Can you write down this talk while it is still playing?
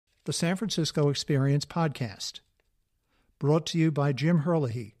the San Francisco Experience podcast. Brought to you by Jim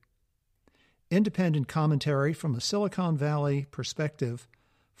Herlihy. Independent commentary from a Silicon Valley perspective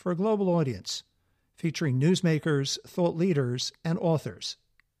for a global audience, featuring newsmakers, thought leaders, and authors.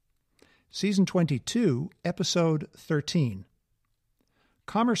 Season 22, Episode 13.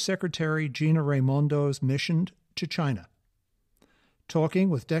 Commerce Secretary Gina Raimondo's mission to China. Talking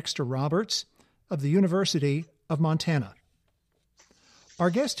with Dexter Roberts of the University of Montana. Our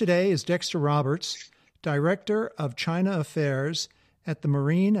guest today is Dexter Roberts, Director of China Affairs at the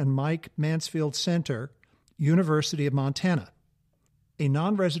Marine and Mike Mansfield Center, University of Montana. A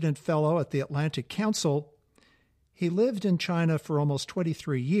non-resident fellow at the Atlantic Council, he lived in China for almost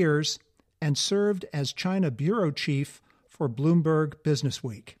 23 years and served as China Bureau Chief for Bloomberg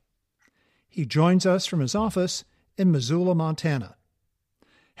Businessweek. He joins us from his office in Missoula, Montana.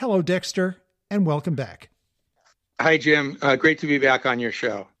 Hello, Dexter, and welcome back. Hi, Jim. Great to be back on your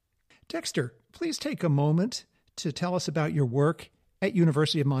show. Dexter, please take a moment to tell us about your work at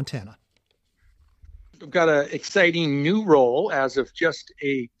University of Montana. I've got an exciting new role as of just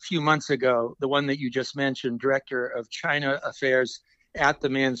a few months ago, the one that you just mentioned, Director of China Affairs at the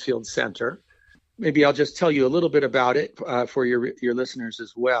Mansfield Center. Maybe I'll just tell you a little bit about it for your listeners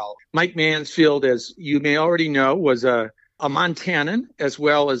as well. Mike Mansfield, as you may already know, was a Montanan as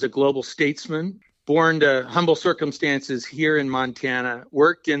well as a global statesman. Born to humble circumstances here in Montana,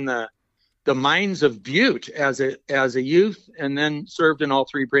 worked in the mines of Butte as a youth, and then served in all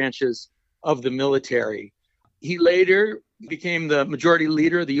three branches of the military. He later became the majority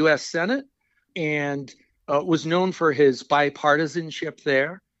leader of the U.S. Senate and was known for his bipartisanship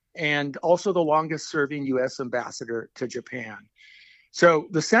there, and also the longest serving U.S. ambassador to Japan. So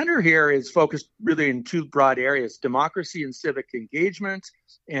the center here is focused really in two broad areas: democracy and civic engagement,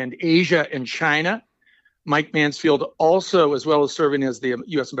 and Asia and China. Mike Mansfield also, as well as serving as the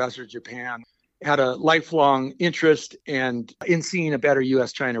U.S. ambassador to Japan, had a lifelong interest in seeing a better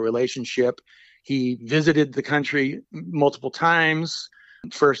U.S.-China relationship. He visited the country multiple times,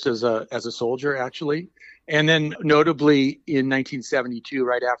 first as a soldier, actually, and then notably in 1972,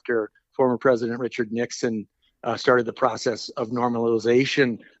 right after former President Richard Nixon started the process of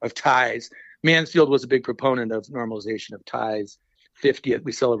normalization of ties. Mansfield was a big proponent of normalization of ties.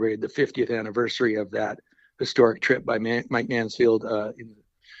 We celebrated the 50th anniversary of that historic trip by Mike Mansfield in the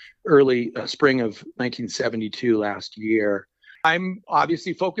early spring of 1972 last year. I'm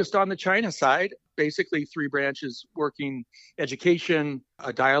obviously focused on the China side, basically three branches working: education,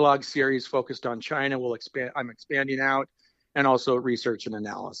 a dialogue series focused on China. I'm expanding out, and also research and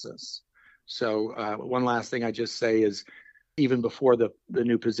analysis. So one last thing I just say is, even before the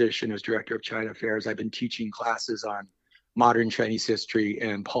new position as Director of China Affairs, I've been teaching classes on modern Chinese history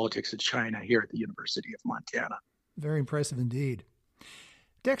and politics of China here at the University of Montana. Very impressive indeed.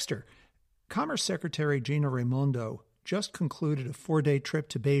 Dexter, Commerce Secretary Gina Raimondo just concluded a 4-day trip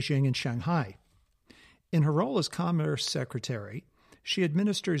to Beijing and Shanghai. In her role as Commerce Secretary, she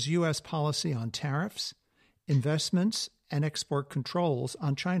administers U.S. policy on tariffs, investments, and export controls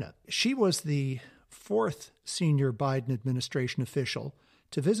on China. She was the fourth senior Biden administration official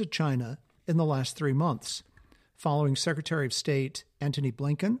to visit China in the last 3 months, following Secretary of State Antony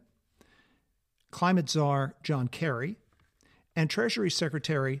Blinken, Climate Czar John Kerry, and Treasury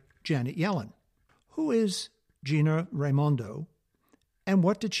Secretary Janet Yellen. Who is Gina Raimondo, and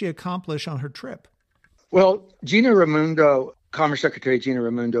what did she accomplish on her trip? Well, Gina Raimondo, Commerce Secretary Gina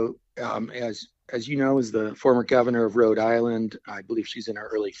Raimondo, as you know, is the former governor of Rhode Island. I believe she's in her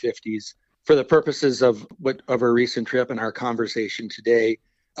early 50s. For the purposes of her recent trip and our conversation today,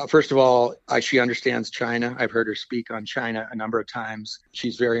 first of all, she understands China. I've heard her speak on China a number of times.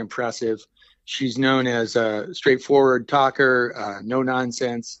 She's very impressive. She's known as a straightforward talker, no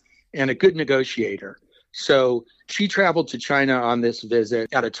nonsense, and a good negotiator. So she traveled to China on this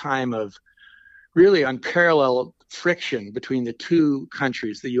visit at a time of really unparalleled friction between the two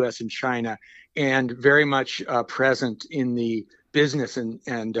countries, the U.S. and China, and very much present in the business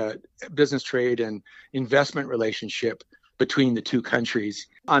and business trade and investment relationship between the two countries.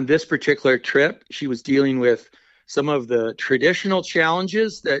 On this particular trip, she was dealing with some of the traditional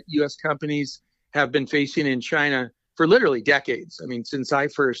challenges that U.S. companies have been facing in China for literally decades. I mean, since I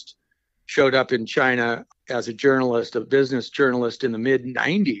first showed up in China as a journalist, a business journalist in the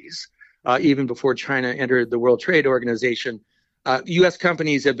mid-90s, even before China entered the World Trade Organization, U.S.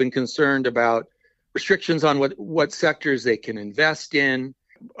 companies have been concerned about restrictions on what sectors they can invest in,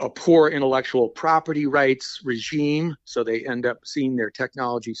 a poor intellectual property rights regime, so they end up seeing their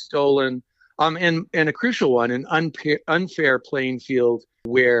technology stolen, and a crucial one, an unfair playing field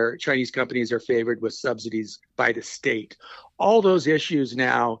where Chinese companies are favored with subsidies by the state. All those issues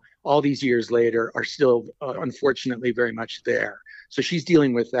now, all these years later, are still, unfortunately, very much there. So she's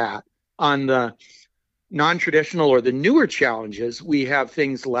dealing with that. On the non-traditional or the newer challenges, we have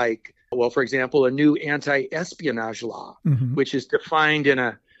things like, well, for example, a new anti-espionage law, which is defined in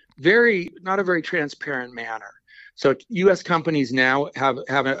not a very transparent manner. So U.S. companies now have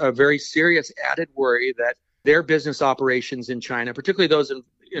a very serious added worry that their business operations in China, particularly those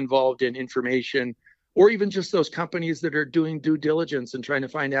involved in information, or even just those companies that are doing due diligence and trying to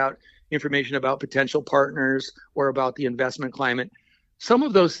find out information about potential partners or about the investment climate, some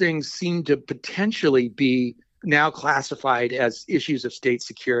of those things seem to potentially be now classified as issues of state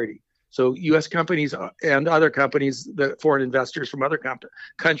security. So U.S. companies and other companies, the foreign investors from other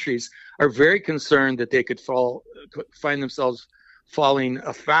countries, are very concerned that they could find themselves falling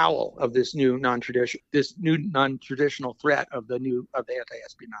afoul of this new non-traditional threat of the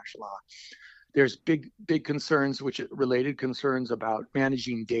anti-espionage law. There's big concerns, related concerns about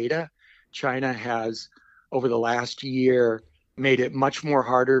managing data. China has, over the last year, made it much more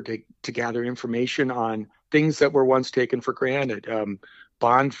harder to gather information on things that were once taken for granted.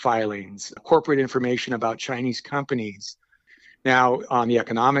 Bond filings, corporate information about Chinese companies. Now, on the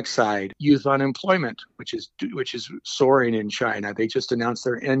economic side, youth unemployment, which is soaring in China. They just announced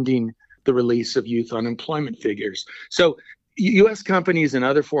they're ending the release of youth unemployment figures. So U.S. companies and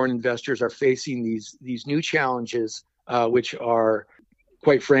other foreign investors are facing these new challenges, which are,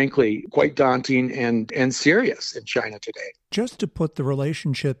 quite frankly, quite daunting and serious in China today. Just to put the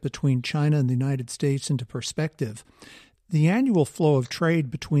relationship between China and the United States into perspective, the annual flow of trade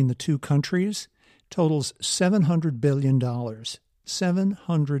between the two countries totals $700 billion.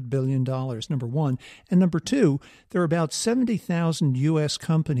 $700 billion, number one. And number two, there are about 70,000 U.S.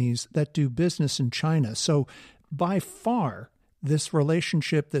 companies that do business in China. So by far, this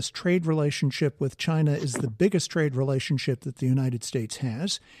trade relationship with China is the biggest trade relationship that the United States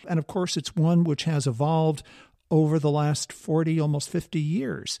has. And of course, it's one which has evolved over the last 40, almost 50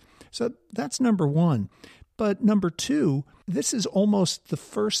 years. So that's number one. But number two, this is almost the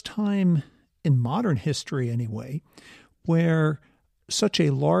first time in modern history anyway, where such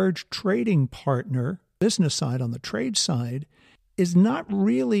a large trading partner, business side on the trade side, is not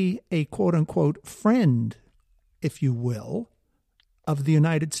really a quote-unquote friend, if you will, of the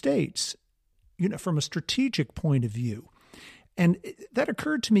United States, from a strategic point of view. And that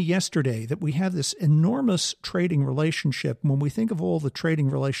occurred to me yesterday, that we have this enormous trading relationship. When we think of all the trading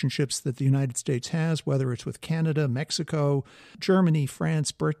relationships that the United States has, whether it's with Canada, Mexico, Germany,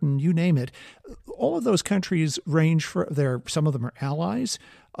 France, Britain, you name it, all of those countries range some of them are allies.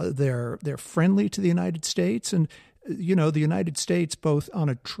 They're friendly to the United States. And, the United States, both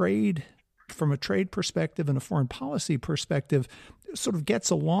from a trade perspective and a foreign policy perspective, sort of gets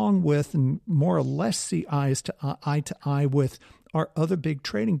along with and more or less see eye to eye with our other big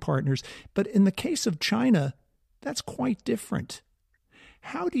trading partners. But in the case of China, that's quite different.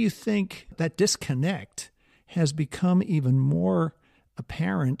 How do you think that disconnect has become even more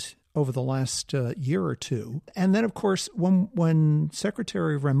apparent over the last year or two? And then, of course, when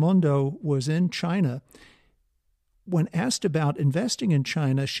Secretary Raimondo was in China, when asked about investing in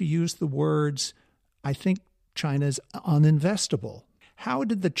China, she used the words, I think China's uninvestable. How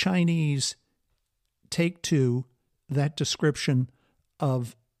did the Chinese take to that description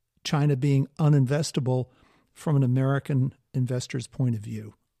of China being uninvestable from an American investor's point of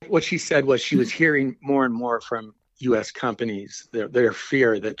view? What she said was she was hearing more and more from U.S. companies, their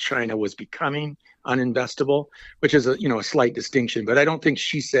fear that China was becoming uninvestable, which is a slight distinction. But I don't think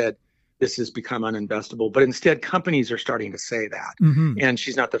she said this has become uninvestable. But instead, companies are starting to say that. Mm-hmm. And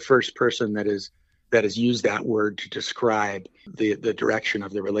she's not the first person that has used that word to describe the direction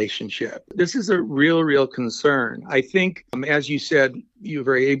of the relationship. This is a real concern. I think, as you said, you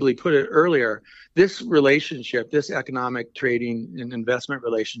very ably put it earlier, this relationship, this economic trading and investment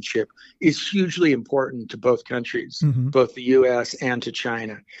relationship is hugely important to both countries, mm-hmm. both the U.S. and to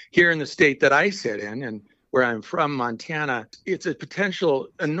China. Here in the state that I sit in, and where I'm from, Montana, it's a potential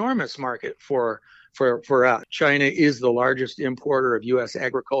enormous market for us. China is the largest importer of U.S.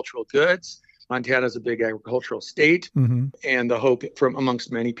 agricultural goods. Montana is a big agricultural state, mm-hmm. and the hope from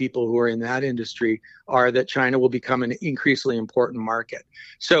amongst many people who are in that industry are that China will become an increasingly important market.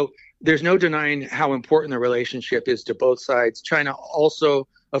 So there's no denying how important the relationship is to both sides. China also,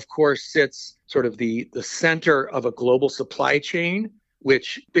 of course, sits sort of the center of a global supply chain,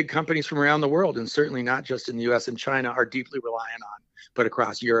 which big companies from around the world, and certainly not just in the U.S. and China, are deeply reliant on, but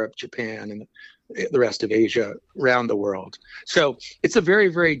across Europe, Japan, and the rest of Asia, around the world. So it's a very,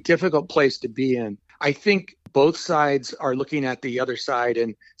 very difficult place to be in. I think Both sides are looking at the other side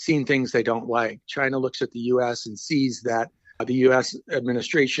and seeing things they don't like. China looks at the U.S. and sees that the U.S.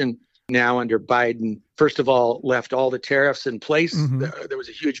 administration now under Biden, first of all, left all the tariffs in place. There was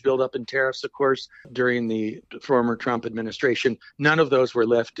a huge buildup in tariffs, of course, during the former Trump administration. None of those were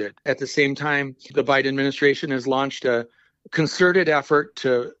lifted. At the same time, the Biden administration has launched a concerted effort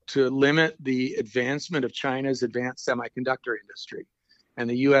to limit the advancement of China's advanced semiconductor industry. And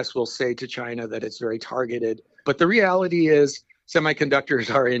the U.S. will say to China that it's very targeted. But the reality is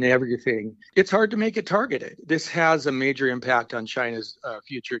semiconductors are in everything. It's hard to make it targeted. This has a major impact on China's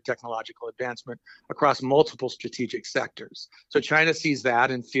future technological advancement across multiple strategic sectors. So China sees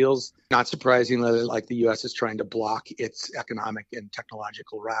that and feels, not surprisingly, like the U.S. is trying to block its economic and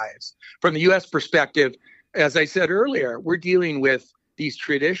technological rise. From the U.S. perspective, as I said earlier, we're dealing with these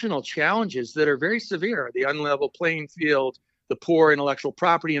traditional challenges that are very severe: the unlevel playing field, the poor intellectual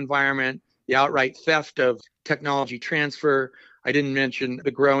property environment, the outright theft of technology transfer. I didn't mention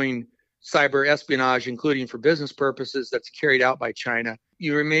the growing cyber espionage, including for business purposes, that's carried out by China.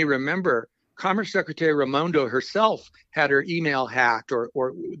 You may remember Commerce Secretary Raimondo herself had her email hacked,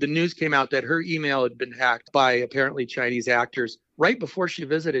 or the news came out that her email had been hacked by apparently Chinese actors right before she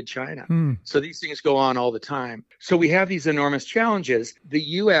visited China. So these things go on all the time. So we have these enormous challenges. The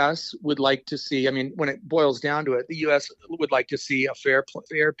U.S. would like to see, when it boils down to it, the U.S. would like to see a fair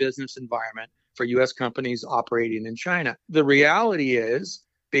business environment for U.S. companies operating in China. The reality is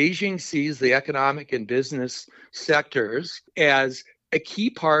Beijing sees the economic and business sectors as a key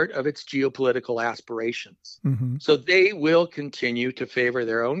part of its geopolitical aspirations. So they will continue to favor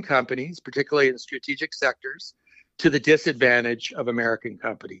their own companies, particularly in strategic sectors, to the disadvantage of American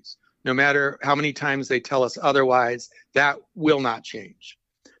companies. No matter how many times they tell us otherwise, that will not change.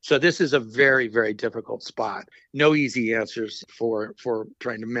 So this is a very, very difficult spot. No easy answers for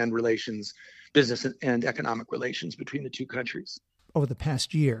trying to mend relations, business and economic relations between the two countries. Over the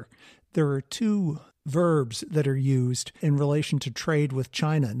past year, there are two verbs that are used in relation to trade with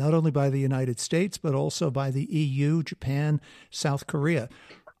China, not only by the United States, but also by the EU, Japan, South Korea.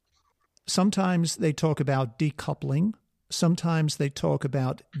 Sometimes they talk about decoupling. Sometimes they talk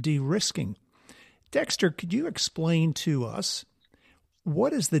about de-risking. Dexter, could you explain to us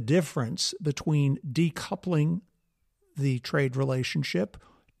what is the difference between decoupling the trade relationship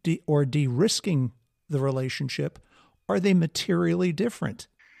or de-risking the relationship? Are they materially different?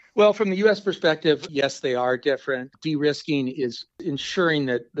 Well, from the U.S. perspective, yes, they are different. De-risking is ensuring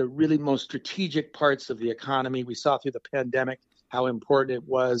that the really most strategic parts of the economy, we saw through the pandemic how important it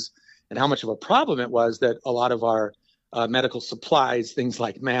was and how much of a problem it was that a lot of our medical supplies, things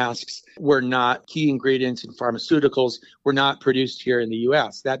like masks, were not key ingredients in pharmaceuticals, were not produced here in the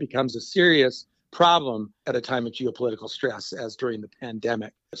U.S. That becomes a serious problem at a time of geopolitical stress, as during the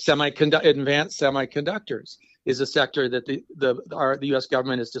pandemic. Advanced semiconductors is a sector that the U.S.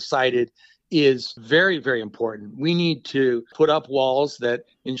 government has decided is very, very important. We need to put up walls that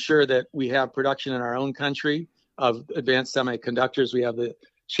ensure that we have production in our own country of advanced semiconductors. We have the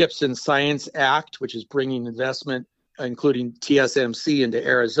Chips and Science Act, which is bringing investment, including TSMC, into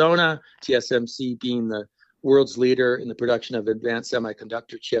Arizona, TSMC being the world's leader in the production of advanced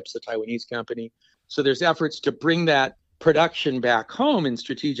semiconductor chips, a Taiwanese company. So there's efforts to bring that production back home in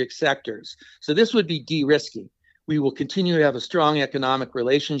strategic sectors. So this would be de-risking. We will continue to have a strong economic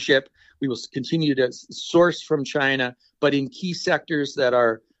relationship. We will continue to source from China, but in key sectors that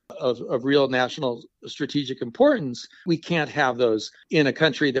are of real national strategic importance, we can't have those in a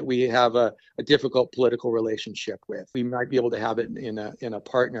country that we have a difficult political relationship with. We might be able to have it in a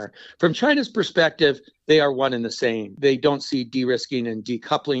partner. From China's perspective, they are one and the same. They don't see de-risking and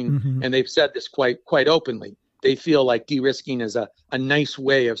decoupling, and they've said this quite openly. They feel like de-risking is a nice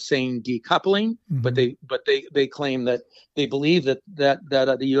way of saying decoupling, but they claim that they believe that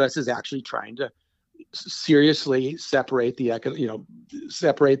the U.S. is actually trying to seriously separate the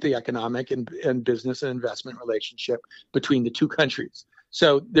economic and business and investment relationship between the two countries.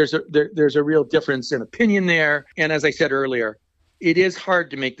 So there's a real difference in opinion there. And as I said earlier, it is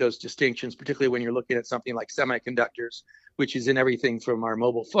hard to make those distinctions, particularly when you're looking at something like semiconductors, which is in everything from our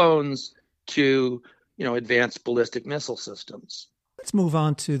mobile phones to advanced ballistic missile systems. Let's move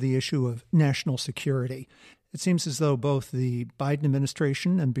on to the issue of national security. It seems as though both the Biden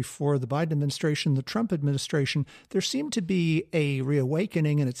administration and before the Biden administration, the Trump administration, there seemed to be a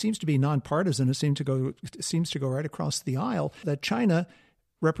reawakening, and it seems to be nonpartisan. It seems to go right across the aisle that China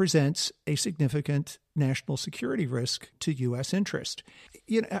represents a significant national security risk to U.S. interest.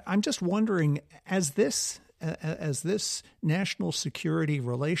 I'm just wondering, as this national security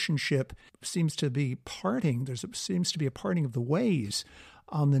relationship seems to be parting, seems to be a parting of the ways.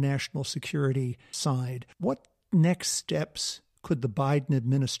 on the national security side. What next steps could the Biden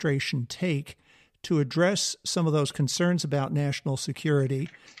administration take to address some of those concerns about national security,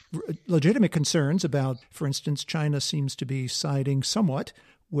 legitimate concerns about, for instance, China seems to be siding somewhat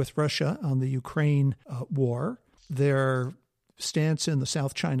with Russia on the Ukraine war. Their stance in the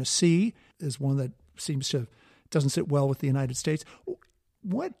South China Sea is one that doesn't sit well with the United States.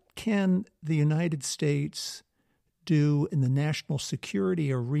 What can the United States do in the national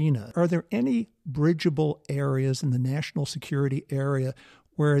security arena? Are there any bridgeable areas in the national security area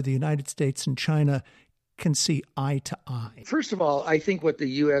where the United States and China can see eye to eye? First of all, I think what the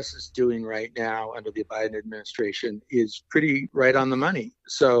U.S. is doing right now under the Biden administration is pretty right on the money.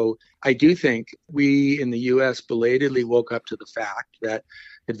 So I do think we in the U.S. belatedly woke up to the fact that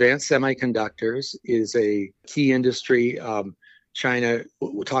advanced semiconductors is a key industry. China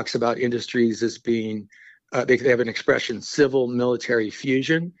talks about industries as being, they have an expression, civil military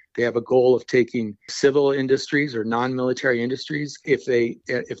fusion. They have a goal of taking civil industries or non-military industries, if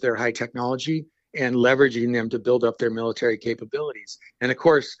they're high technology, and leveraging them to build up their military capabilities. And of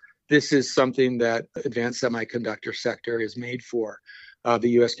course, this is something that advanced semiconductor sector is made for. The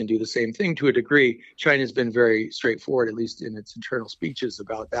U.S. can do the same thing to a degree. China's been very straightforward, at least in its internal speeches,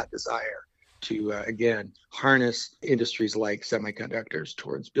 about that desire to, again, harness industries like semiconductors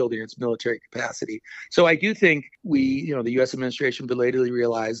towards building its military capacity. So I do think the U.S. administration belatedly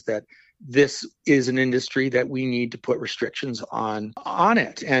realized that this is an industry that we need to put restrictions on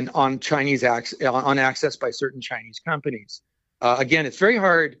it and on on access by certain Chinese companies. Again, it's very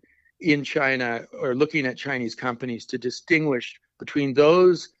hard in China or looking at Chinese companies to distinguish between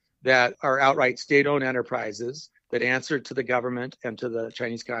those that are outright state-owned enterprises that answer to the government and to the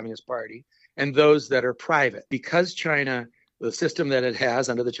Chinese Communist Party, and those that are private. Because China, the system that it has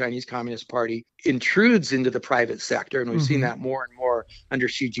under the Chinese Communist Party, intrudes into the private sector, and we've seen that more and more under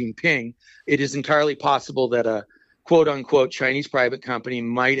Xi Jinping, it is entirely possible that a quote-unquote Chinese private company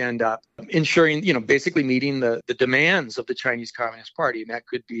might end up ensuring, basically meeting the demands of the Chinese Communist Party, and that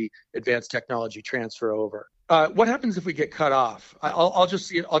could be advanced technology transfer over. What happens if we get cut off? I'll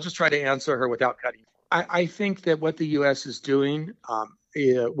just try to answer her without cutting. I think that what the U.S. is doing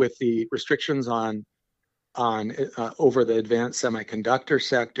with the restrictions on over the advanced semiconductor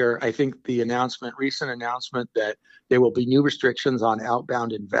sector, I think the recent announcement that there will be new restrictions on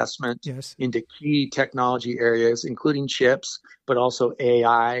outbound investment into key technology areas, including chips, but also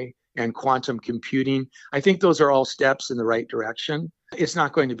AI and quantum computing. I think those are all steps in the right direction. It's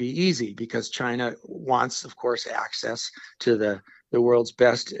not going to be easy because China wants, of course, access to the world's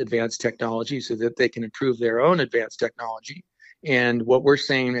best advanced technology so that they can improve their own advanced technology. And what we're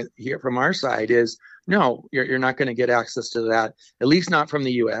saying here from our side is, no, you're not going to get access to that, at least not from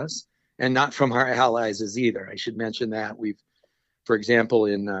the U.S. and not from our allies either. I should mention that for example,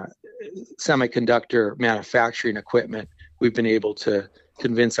 in semiconductor manufacturing equipment, we've been able to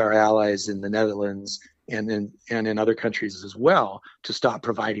convince our allies in the Netherlands and in other countries as well to stop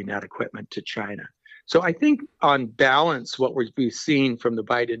providing that equipment to China. So I think on balance, what we've seen from the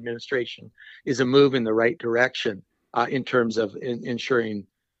Biden administration is a move in the right direction in terms of ensuring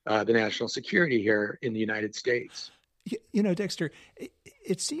the national security here in the United States. Dexter,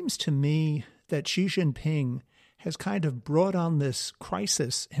 it seems to me that Xi Jinping has kind of brought on this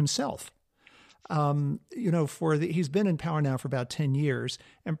crisis himself. He's been in power now for about 10 years,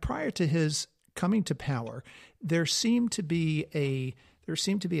 and prior to his coming to power, there seemed to be a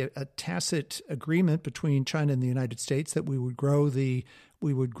tacit agreement between China and the United States that we would grow the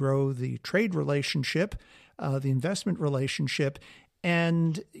trade relationship, the investment relationship,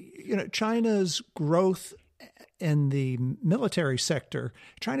 and China's growth in the military sector.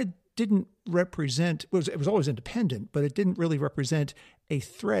 China didn't represent, it was always independent, but it didn't really represent a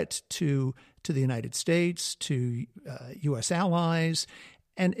threat to the United States, to U.S. allies.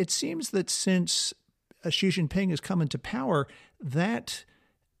 And it seems that since Xi Jinping has come into power, that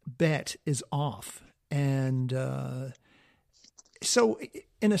bet is off. And so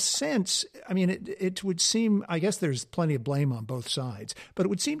in a sense, I mean, it would seem, I guess there's plenty of blame on both sides, but it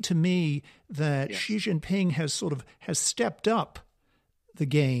would seem to me that Xi Jinping has stepped up the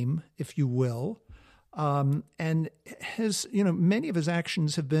game, if you will, and has, many of his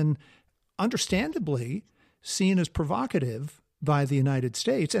actions have been understandably seen as provocative by the United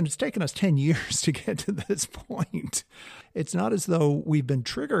States, and it's taken us 10 years to get to this point. It's not as though we've been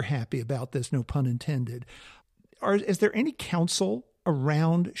trigger happy about this, no pun intended. Is there any counsel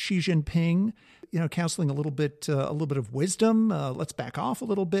around Xi Jinping, counseling a little bit of wisdom. Let's back off a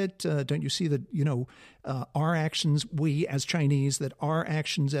little bit. Don't you see that, our actions, we as Chinese, that our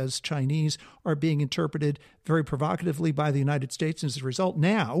actions as Chinese are being interpreted very provocatively by the United States. And as a result,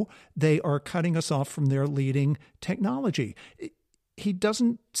 now they are cutting us off from their leading technology. He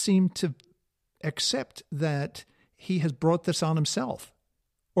doesn't seem to accept that he has brought this on himself.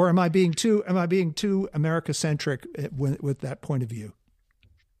 Or am I being too America-centric with that point of view?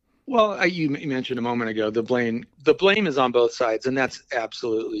 Well, you mentioned a moment ago the blame is on both sides, and that's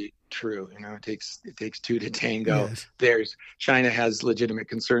absolutely true. It takes two to tango. Yes. China has legitimate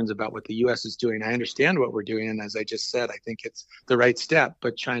concerns about what the U.S. is doing. I understand what we're doing, and as I just said, I think it's the right step.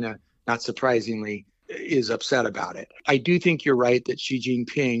 But China, not surprisingly, is upset about it. I do think you're right that Xi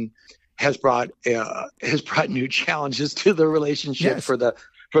Jinping has brought new challenges to the relationship. Yes. for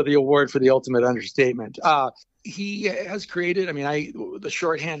the award for the ultimate understatement. He has created, the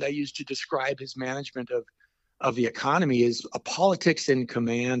shorthand I use to describe his management of the economy is a politics in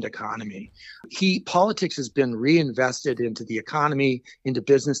command economy. Politics has been reinvested into the economy, into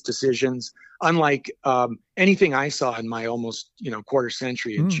business decisions, unlike anything I saw in my almost quarter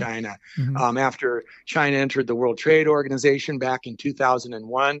century in China. Mm-hmm. After China entered the World Trade Organization back in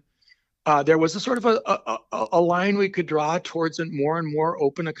 2001, there was a sort of a line we could draw towards a more and more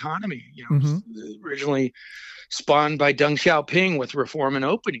open economy. Originally spawned by Deng Xiaoping with reform and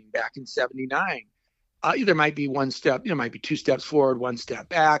opening back in '79. There might be one step, might be two steps forward, one step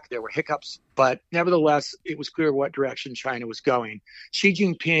back. There were hiccups, but nevertheless, it was clear what direction China was going. Xi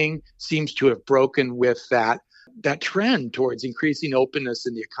Jinping seems to have broken with that trend towards increasing openness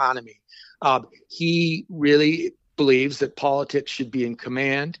in the economy. He really believes that politics should be in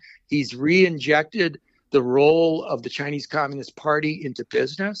command. He's re-injected the role of the Chinese Communist Party into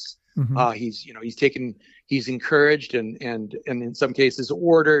business. Mm-hmm. He's encouraged and in some cases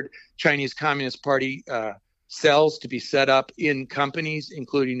ordered Chinese Communist Party cells to be set up in companies,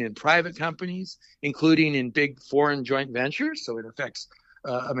 including in private companies, including in big foreign joint ventures. So it affects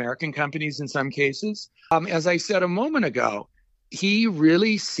American companies in some cases. As I said a moment ago, he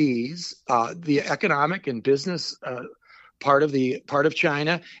really sees the economic and business part of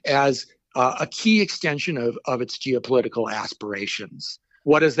China as a key extension of its geopolitical aspirations.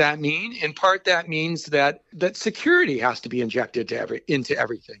 What does that mean? In part, that means that security has to be injected into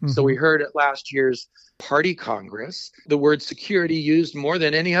everything. Mm-hmm. So we heard at last year's Party Congress, the word security used more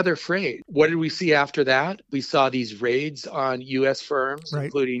than any other phrase. What did we see after that? We saw these raids on U.S. firms, right,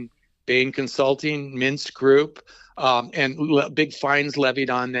 including Bain Consulting, Minsk Group, and big fines levied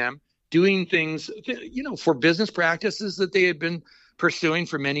on them, doing things, for business practices that they had been pursuing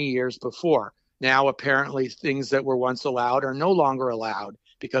for many years before. Now, apparently, things that were once allowed are no longer allowed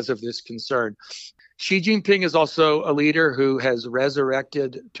because of this concern. Xi Jinping is also a leader who has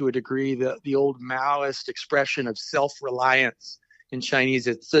resurrected, to a degree, the old Maoist expression of self-reliance. In Chinese,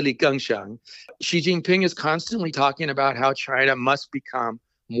 it's 自力更生. Xi Jinping is constantly talking about how China must become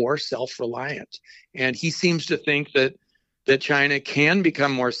more self-reliant. And he seems to think that China can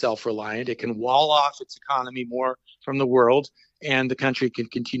become more self-reliant. It can wall off its economy more from the world, and the country can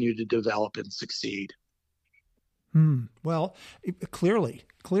continue to develop and succeed. Well, clearly,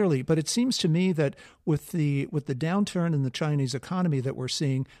 but it seems to me that with the downturn in the Chinese economy that we're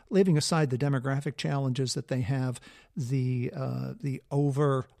seeing, leaving aside the demographic challenges that they have, the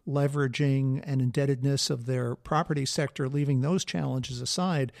over leveraging and indebtedness of their property sector, leaving those challenges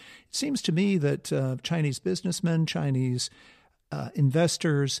aside, it seems to me that Chinese businessmen, Chinese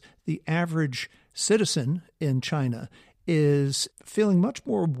investors, the average citizen in China is feeling much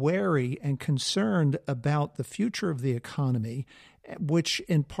more wary and concerned about the future of the economy, which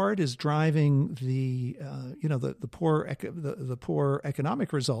in part is driving the poor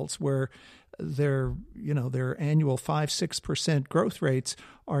economic results, where their annual 5-6% growth rates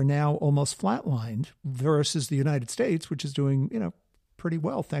are now almost flatlined versus the United States, which is doing pretty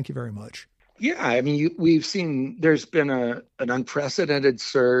well. Thank you very much. Yeah, we've seen there's been an unprecedented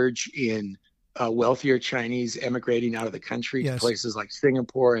surge in wealthier Chinese emigrating out of the country, yes, to places like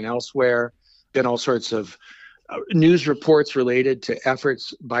Singapore and elsewhere. Been all sorts of news reports related to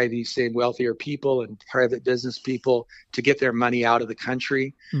efforts by these same wealthier people and private business people to get their money out of the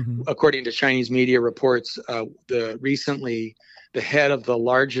country. Mm-hmm. According to Chinese media reports, recently the head of the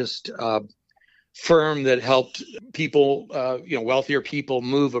largest firm that helped people, wealthier people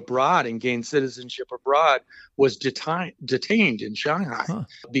move abroad and gain citizenship abroad was detained in Shanghai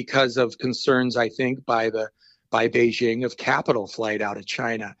because of concerns, I think, by Beijing of capital flight out of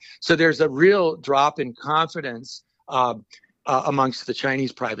China. So there's a real drop in confidence amongst the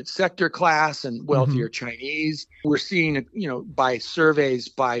Chinese private sector class and wealthier Chinese. We're seeing, by surveys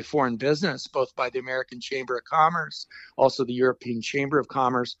by foreign business, both by the American Chamber of Commerce, also the European Chamber of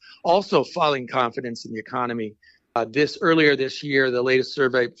Commerce, also falling confidence in the economy. Earlier this year, the latest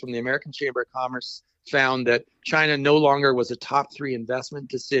survey from the American Chamber of Commerce found that China no longer was a top 3 investment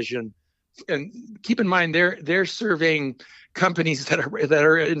decision. And keep in mind, they're surveying companies that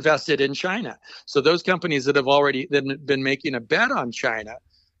are invested in China. So those companies that have already been making a bet on China,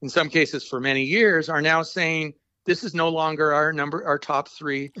 in some cases for many years, are now saying this is no longer our top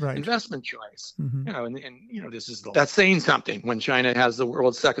 3 investment choice. That's saying something when China has the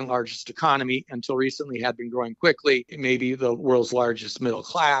world's second largest economy, until recently had been growing quickly, maybe the world's largest middle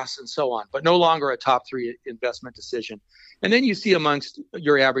class and so on, but no longer a top 3 investment decision. And then you see amongst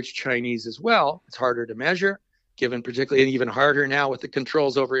your average Chinese as well, it's harder to measure, given particularly, and even harder now with the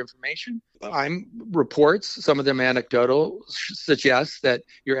controls over information. Reports, some of them anecdotal, suggest that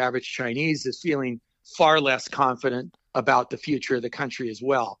your average Chinese is feeling far less confident about the future of the country as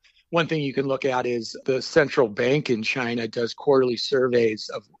well. One thing you can look at is the central bank in China does quarterly surveys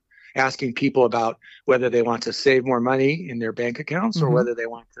of asking people about whether they want to save more money in their bank accounts or whether they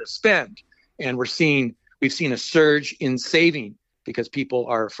want to spend. And we've seen a surge in saving because people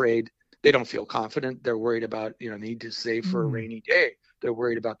are afraid. They don't feel confident. They're worried about, need to save for a rainy day. They're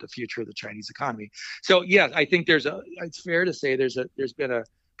worried about the future of the Chinese economy. So, yes, I think it's fair to say there's been a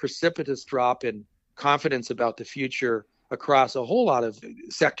precipitous drop in confidence about the future across a whole lot of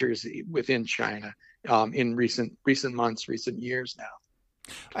sectors within China in recent months, recent years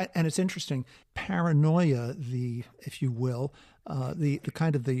now. And it's interesting, paranoia, if you will, the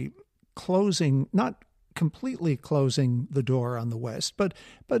kind of the closing, not completely closing the door on the West, but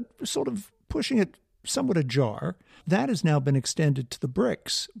sort of pushing it somewhat ajar. That has now been extended to the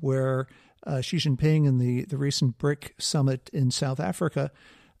BRICS, where Xi Jinping in the recent BRIC summit in South Africa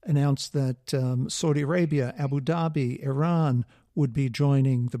announced that Saudi Arabia, Abu Dhabi, Iran would be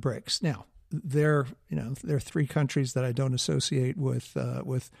joining the BRICS. Now, they're 3 countries that I don't associate with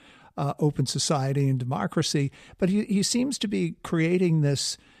open society and democracy, but he seems to be creating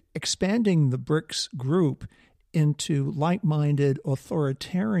this, expanding the BRICS group into like-minded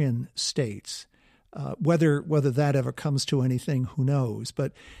authoritarian states. Whether that ever comes to anything, who knows?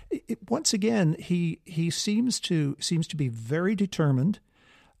 But once again, he seems to be very determined.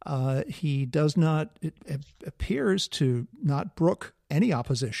 He does not, it appears to not brook any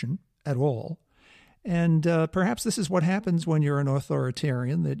opposition at all. And perhaps this is what happens when you're an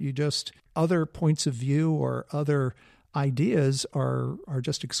authoritarian, that you just, other points of view or other ideas are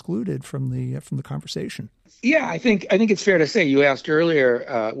just excluded from the conversation. Yeah, I think it's fair to say, you asked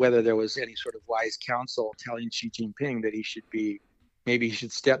earlier whether there was any sort of wise counsel telling Xi Jinping that maybe he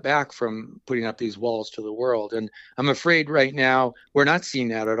should step back from putting up these walls to the world. And I'm afraid right now we're not seeing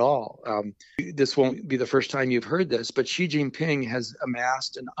that at all. This won't be the first time you've heard this, but Xi Jinping has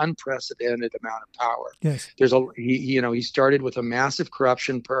amassed an unprecedented amount of power. Yes. He started with a massive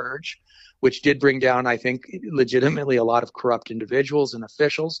corruption purge, which did bring down, I think, legitimately a lot of corrupt individuals and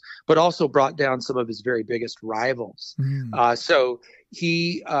officials, but also brought down some of his very biggest rivals. So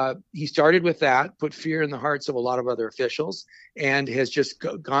he started with that, put fear in the hearts of a lot of other officials, and has just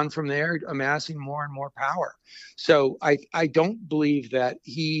gone from there, amassing more and more power. So I don't believe that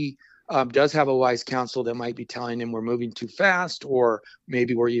he does have a wise counsel that might be telling him we're moving too fast, or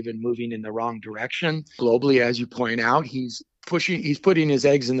maybe we're even moving in the wrong direction. Globally, as you point out, he's putting his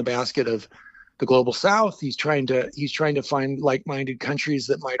eggs in the basket of the global South. He's trying to find like-minded countries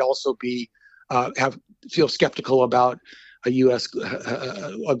that might also be feel skeptical about a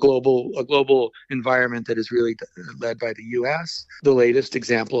global environment that is really led by the U.S. The latest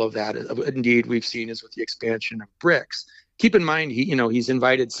example of that, indeed, we've seen is with the expansion of BRICS. Keep in mind, he's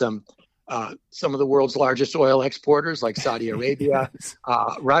invited some of the world's largest oil exporters, like Saudi Arabia, Yes.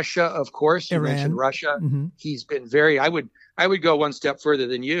 Russia, of course. You Iran. mentioned Russia. He's been I would go one step further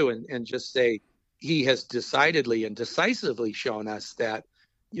than you and just say he has decidedly and decisively shown us that,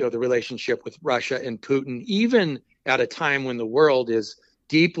 the relationship with Russia and Putin, even at a time when the world is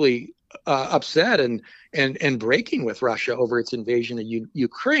deeply upset and breaking with Russia over its invasion of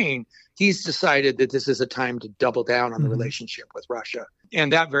Ukraine, he's decided that this is a time to double down on the relationship with Russia.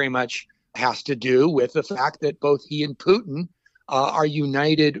 And that very much has to do with the fact that both he and Putin are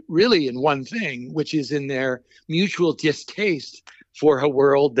united really in one thing, which is in their mutual distaste for a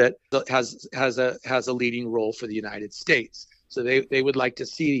world that has a leading role for the United States. So they would like to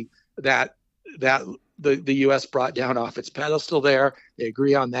see that the U.S. brought down off its pedestal there. They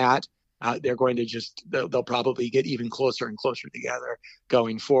agree on that. They're going to they'll probably get even closer and closer together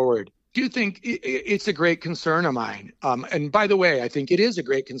going forward. do think it's a great concern of mine. And by the way, I think it is a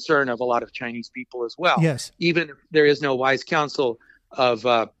great concern of a lot of Chinese people as well. Yes. Even if there is no wise counsel of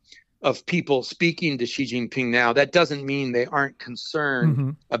people speaking to Xi Jinping now, that doesn't mean they aren't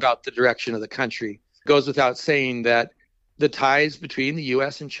concerned about the direction of the country. It goes without saying that the ties between the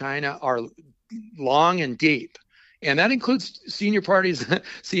U.S. and China are long and deep. And that includes senior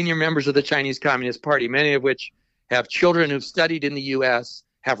members of the Chinese Communist Party, many of which have children who've studied in the U.S.,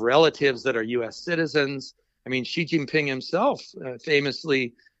 have relatives that are U.S. citizens. I mean, Xi Jinping himself,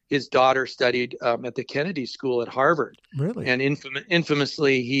 famously, his daughter studied at the Kennedy School at Harvard. Really? And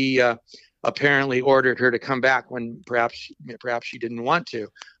infamously, he apparently ordered her to come back when perhaps she didn't want to,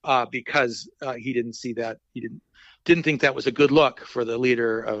 because he didn't see that. He didn't think that was a good look for the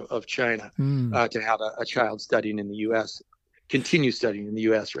leader of China to have a child studying in the U.S., continue studying in the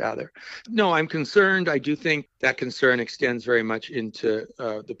U.S. rather. No, I'm concerned. I do think that concern extends very much into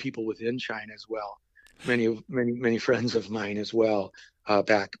the people within China as well. Many friends of mine as well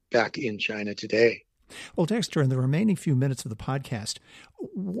back in China today. Well, Dexter, in the remaining few minutes of the podcast,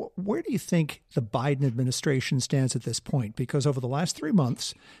 where do you think the Biden administration stands at this point? Because over the last 3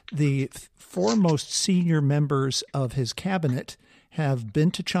 months, the foremost senior members of his cabinet have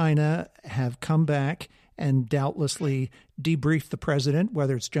been to China, have come back, and doubtlessly debriefed the president,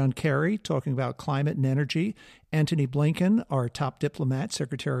 whether it's John Kerry talking about climate and energy, Antony Blinken, our top diplomat,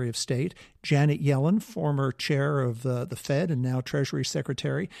 Secretary of State, Janet Yellen, former chair of the Fed and now Treasury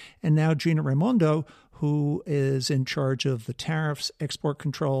Secretary, and now Gina Raimondo, who is in charge of the tariffs, export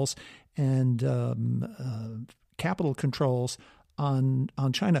controls, and capital controls on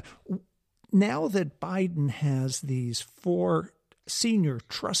China. Now that Biden has these 4 senior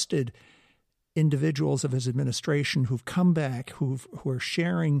trusted individuals of his administration who've come back, who are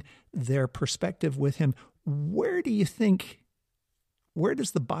sharing their perspective with him, where does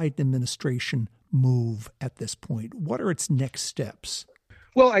the Biden administration move at this point? What are its next steps?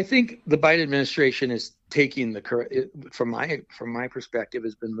 Well, I think the Biden administration is taking from my perspective,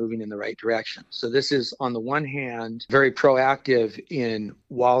 has been moving in the right direction. So this is, on the one hand, very proactive in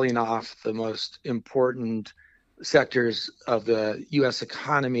walling off the most important sectors of the U.S.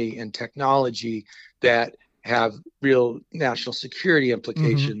 economy and technology that have real national security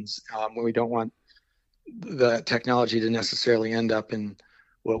implications, when we don't want the technology to necessarily end up in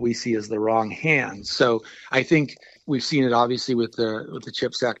what we see as the wrong hands. So I think we've seen it obviously with the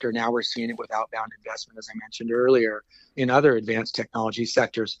chip sector. Now we're seeing it with outbound investment, as I mentioned earlier, in other advanced technology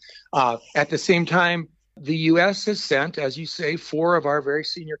sectors. At the same time, the U.S. has sent, as you say, 4 of our very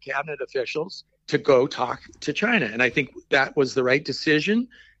senior cabinet officials to go talk to China. And I think that was the right decision,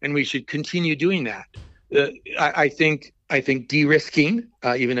 and we should continue doing that. I think de-risking,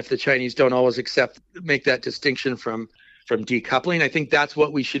 even if the Chinese don't always make that distinction from decoupling, I think that's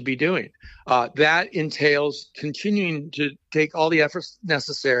what we should be doing. That entails continuing to take all the efforts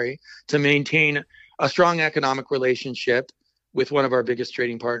necessary to maintain a strong economic relationship with one of our biggest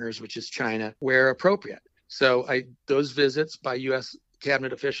trading partners, which is China, where appropriate. So those visits by U.S.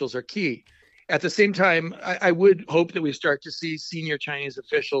 cabinet officials are key. At the same time, I would hope that we start to see senior Chinese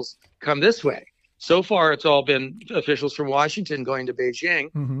officials come this way. So far, it's all been officials from Washington going to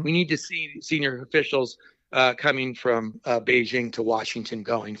Beijing. We need to see senior officials coming from Beijing to Washington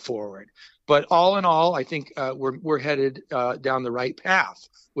going forward. But all in all, I think we're headed down the right path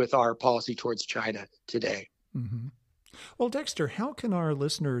with our policy towards China today. Well, Dexter, how can our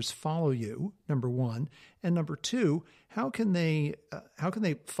listeners follow you, number one? And number two, how can they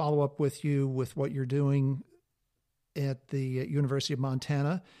follow up with you with what you're doing at the University of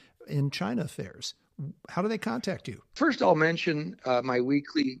Montana in China affairs? How do they contact you? First, I'll mention my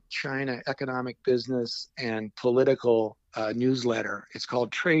weekly China economic, business, and political newsletter. It's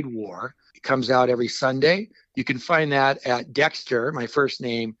called Trade War. It comes out every Sunday. You can find that at Dexter, my first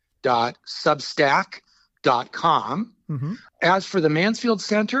name, .substack.com. As for the Mansfield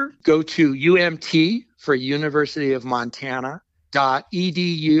Center, go to UMT for University of Montana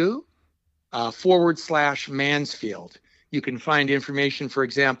 .edu /Mansfield. You can find information, for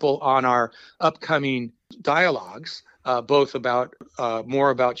example, on our upcoming dialogues, both about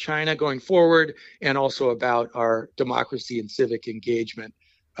more about China going forward and also about our democracy and civic engagement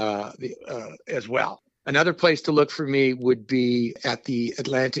as well. Another place to look for me would be at the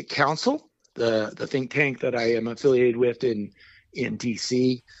Atlantic Council, the think tank that I am affiliated with in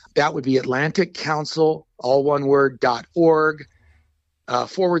DC. That would be Atlantic Council, all one word, .org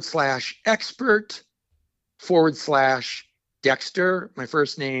 /expert /Dexter, my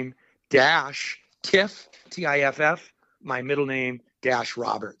first name, -Tiff, TIFF, my middle name,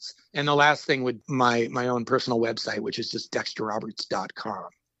 -Roberts. And the last thing would my own personal website, which is just dexterroberts.com.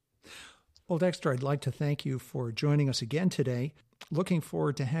 Well, Dexter, I'd like to thank you for joining us again today. Looking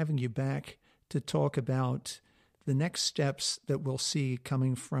forward to having you back to talk about the next steps that we'll see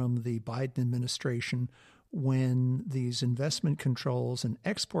coming from the Biden administration when these investment controls and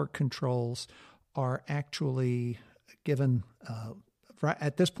export controls are actually given.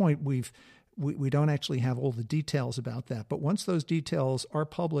 At this point, we don't actually have all the details about that. But once those details are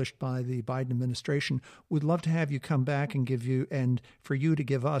published by the Biden administration, we'd love to have you come back and for you to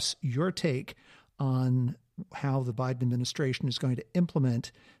give us your take on how the Biden administration is going to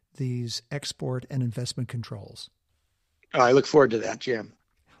implement these export and investment controls. I look forward to that, Jim.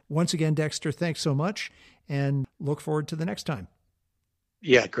 Once again, Dexter, thanks so much, and look forward to the next time.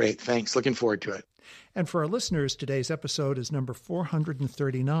 Yeah, great. Thanks. Looking forward to it. And for our listeners, today's episode is number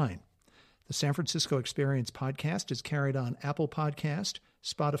 439. The San Francisco Experience podcast is carried on Apple Podcast,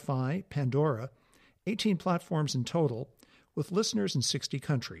 Spotify, Pandora, 18 platforms in total, with listeners in 60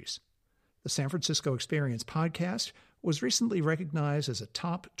 countries. The San Francisco Experience podcast was recently recognized as a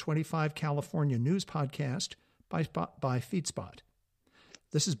top 25 California news podcast by FeedSpot.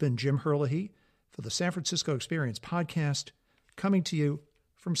 This has been Jim Herlihy for the San Francisco Experience podcast, coming to you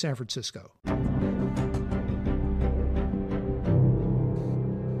from San Francisco.